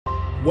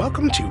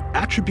Welcome to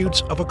Attributes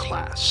of a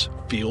Class,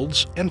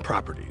 Fields and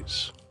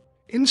Properties.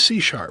 In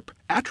C#,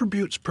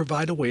 attributes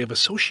provide a way of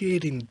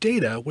associating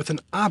data with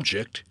an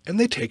object, and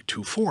they take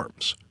two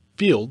forms,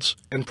 fields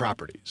and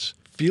properties.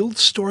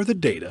 Fields store the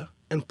data,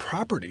 and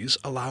properties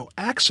allow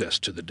access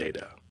to the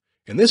data.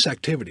 In this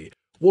activity,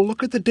 we'll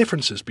look at the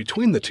differences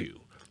between the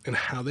two and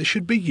how they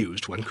should be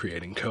used when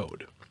creating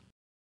code.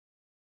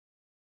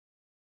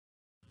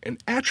 An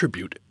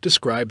attribute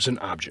describes an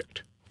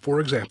object. For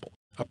example,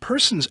 a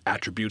person's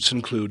attributes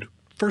include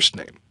first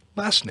name,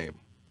 last name,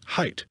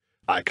 height,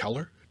 eye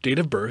color, date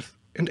of birth,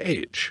 and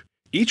age.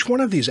 Each one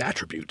of these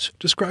attributes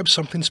describes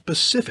something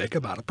specific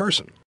about a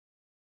person.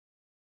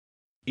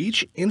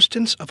 Each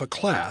instance of a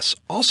class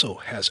also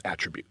has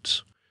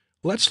attributes.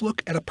 Let's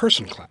look at a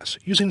person class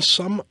using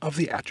some of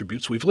the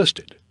attributes we've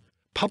listed.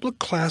 Public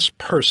class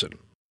person,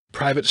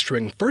 private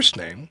string first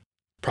name,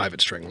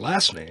 private string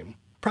last name,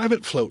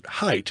 private float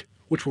height,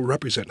 which will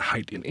represent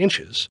height in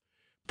inches,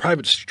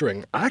 private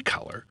string eye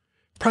color,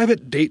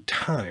 private date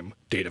time,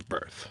 date of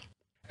birth.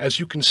 As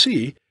you can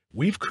see,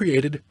 we've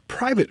created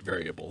private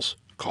variables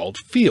called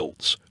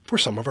fields for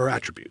some of our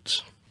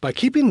attributes. By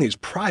keeping these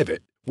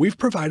private, we've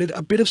provided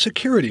a bit of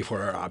security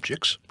for our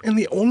objects, and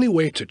the only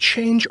way to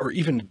change or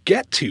even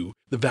get to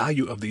the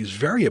value of these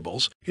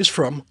variables is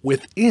from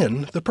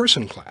within the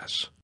person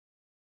class.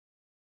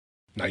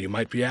 Now you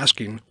might be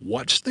asking,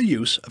 what's the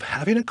use of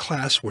having a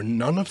class where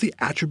none of the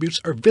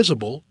attributes are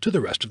visible to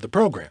the rest of the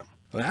program?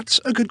 That's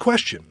a good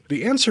question.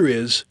 The answer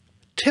is,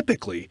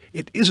 typically,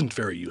 it isn't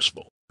very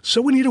useful,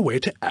 so we need a way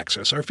to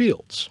access our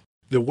fields.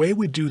 The way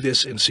we do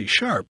this in C#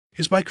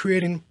 is by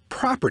creating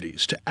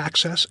properties to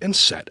access and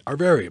set our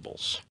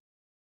variables.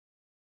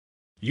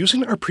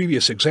 Using our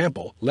previous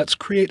example, let's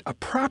create a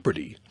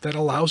property that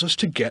allows us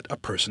to get a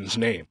person's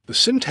name. The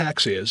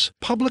syntax is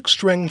public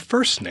string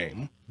first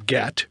name,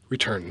 get,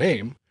 return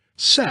name,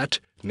 set,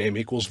 name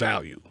equals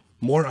value.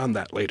 More on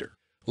that later.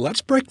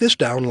 Let's break this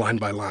down line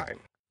by line.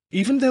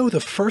 Even though the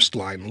first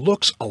line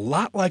looks a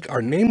lot like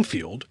our name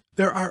field,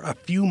 there are a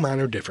few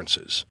minor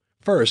differences.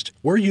 First,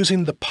 we're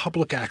using the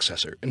public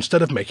accessor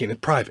instead of making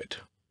it private.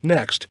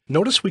 Next,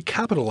 notice we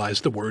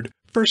capitalize the word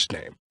first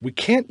name. We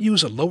can't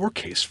use a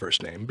lowercase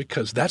first name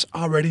because that's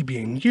already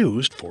being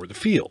used for the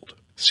field.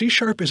 C#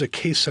 is a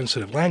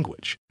case-sensitive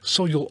language,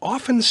 so you'll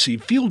often see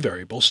field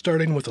variables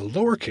starting with a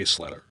lowercase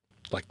letter,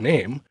 like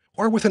name,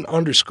 or with an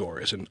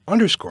underscore as an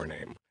underscore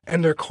name,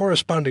 and their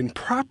corresponding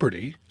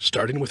property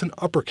starting with an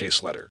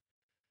uppercase letter.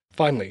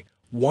 Finally,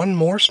 one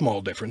more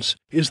small difference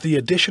is the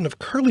addition of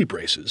curly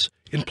braces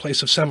in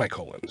place of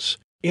semicolons.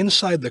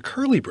 Inside the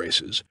curly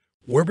braces,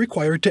 we're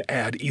required to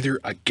add either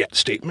a get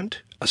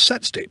statement, a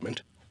set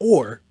statement,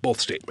 or both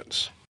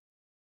statements.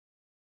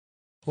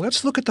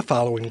 Let's look at the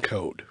following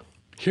code.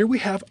 Here we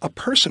have a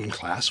person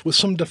class with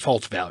some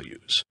default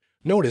values.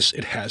 Notice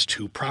it has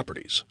two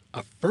properties,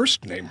 a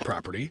first name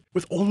property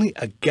with only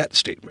a get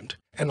statement,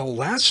 and a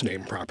last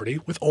name property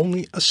with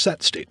only a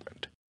set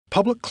statement.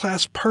 Public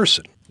class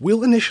person will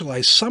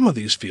initialize some of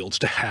these fields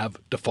to have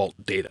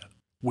default data.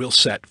 We'll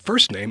set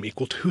first name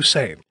equal to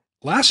Hussein,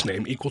 last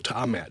name equal to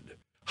Ahmed,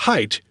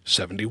 height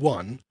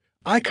 71,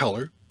 eye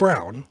color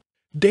brown,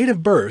 date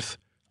of birth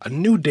a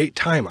new date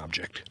time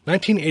object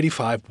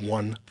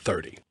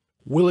 1985-130.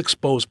 We'll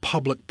expose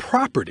public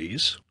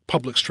properties,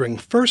 public string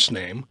first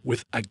name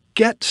with a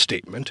get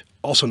statement,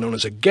 also known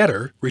as a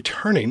getter,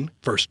 returning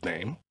first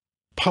name,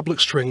 public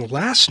string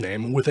last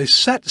name with a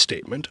set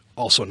statement,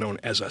 also known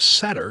as a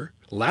setter,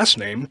 last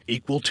name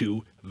equal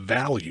to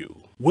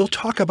value. We'll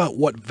talk about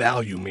what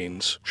value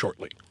means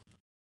shortly.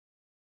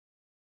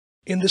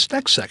 In this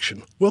next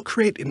section, we'll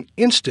create an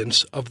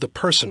instance of the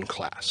person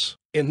class.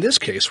 In this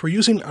case, we're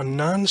using a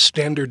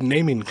non-standard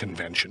naming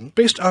convention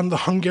based on the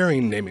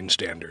Hungarian naming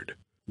standard.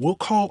 We'll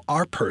call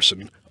our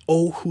person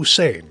O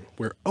Hussein,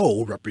 where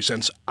O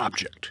represents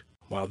object.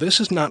 While this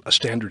is not a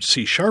standard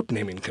C#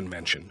 naming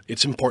convention,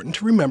 it's important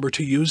to remember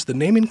to use the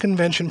naming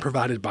convention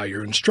provided by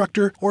your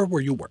instructor or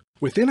where you work.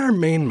 Within our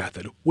main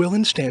method, we'll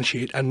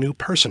instantiate a new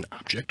person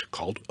object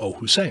called O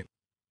Hussein.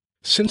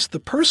 Since the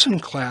person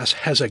class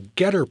has a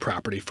getter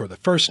property for the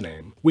first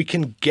name, we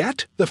can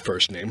get the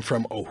first name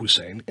from O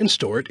Hussein and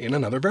store it in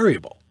another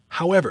variable.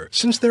 However,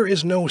 since there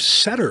is no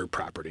setter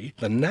property,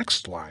 the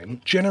next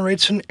line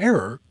generates an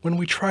error when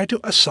we try to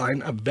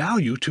assign a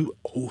value to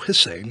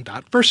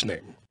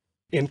ohussein.firstname.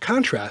 In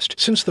contrast,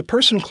 since the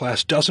person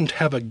class doesn't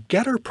have a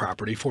getter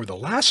property for the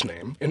last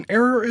name, an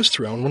error is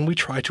thrown when we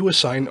try to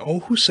assign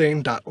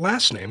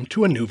ohussein.lastname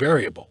to a new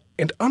variable.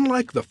 And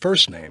unlike the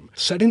first name,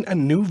 setting a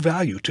new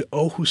value to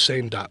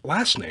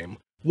ohussein.lastname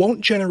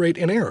won't generate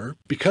an error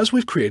because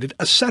we've created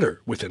a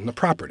setter within the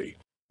property.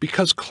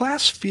 Because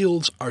class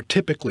fields are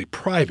typically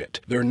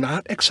private, they're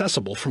not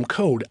accessible from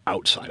code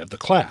outside of the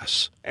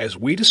class. As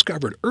we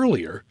discovered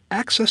earlier,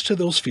 access to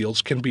those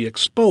fields can be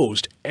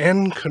exposed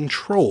and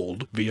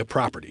controlled via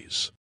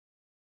properties.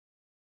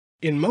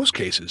 In most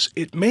cases,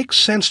 it makes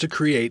sense to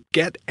create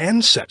get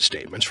and set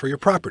statements for your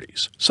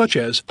properties, such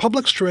as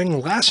public string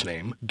last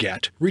name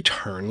get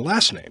return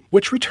last name,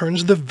 which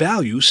returns the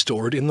value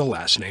stored in the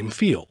last name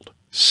field.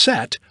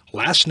 Set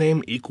last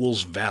name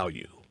equals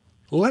value.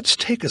 Let's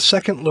take a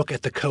second look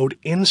at the code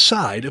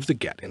inside of the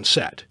get and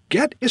set.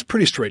 Get is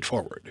pretty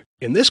straightforward.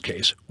 In this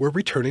case, we're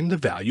returning the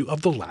value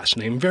of the last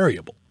name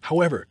variable.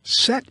 However,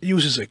 set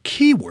uses a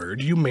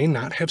keyword you may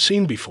not have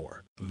seen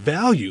before.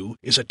 Value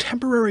is a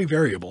temporary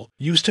variable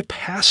used to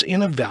pass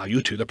in a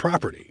value to the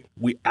property.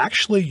 We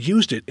actually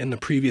used it in the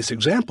previous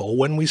example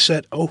when we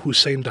set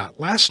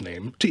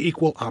ohussein.lastname to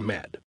equal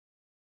Ahmed.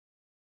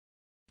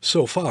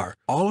 So far,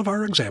 all of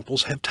our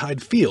examples have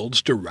tied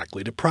fields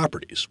directly to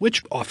properties,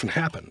 which often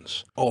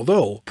happens.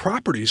 Although,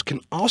 properties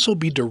can also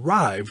be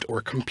derived or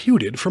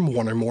computed from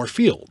one or more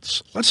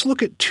fields. Let's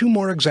look at two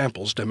more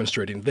examples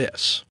demonstrating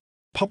this.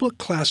 Public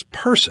class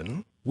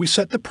person, we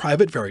set the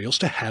private variables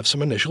to have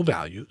some initial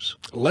values.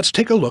 Let's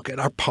take a look at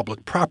our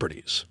public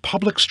properties.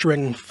 Public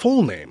string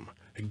full name,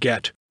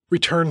 get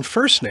return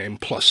first name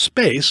plus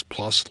space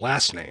plus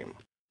last name.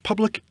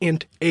 Public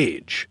int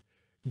age,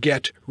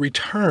 get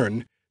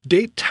return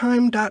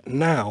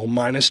datetime.now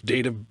minus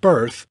date of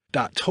birth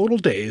total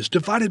days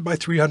divided by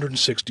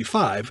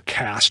 365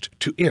 cast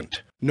to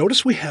int.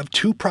 Notice we have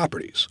two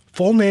properties,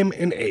 full name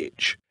and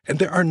age, and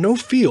there are no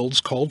fields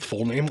called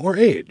full name or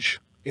age.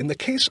 In the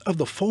case of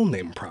the full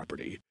name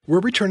property, we're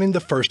returning the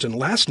first and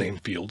last name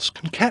fields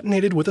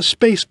concatenated with a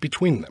space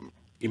between them.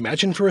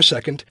 Imagine for a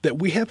second that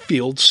we have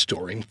fields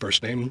storing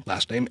first name,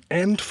 last name,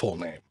 and full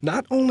name.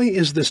 Not only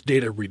is this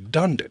data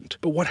redundant,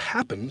 but what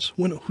happens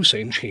when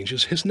Hussein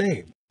changes his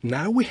name?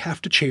 Now we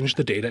have to change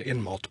the data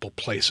in multiple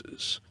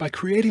places. By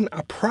creating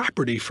a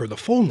property for the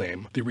full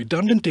name, the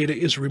redundant data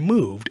is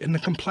removed and the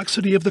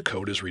complexity of the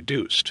code is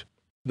reduced.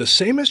 The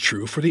same is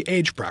true for the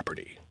age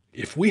property.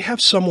 If we have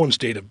someone's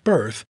date of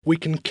birth, we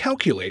can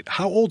calculate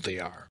how old they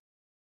are.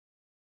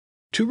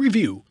 To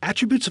review,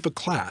 attributes of a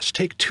class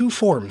take two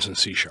forms in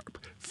C#,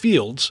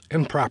 fields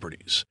and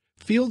properties.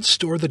 Fields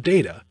store the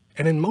data,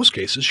 and in most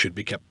cases should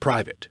be kept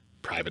private.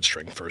 Private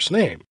string first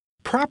name.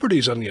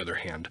 Properties, on the other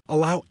hand,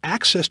 allow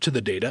access to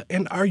the data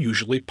and are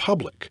usually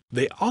public.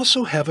 They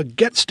also have a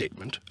get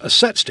statement, a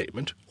set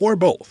statement, or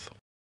both.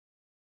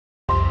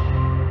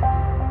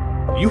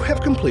 You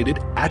have completed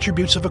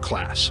attributes of a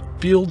class,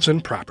 fields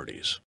and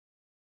properties.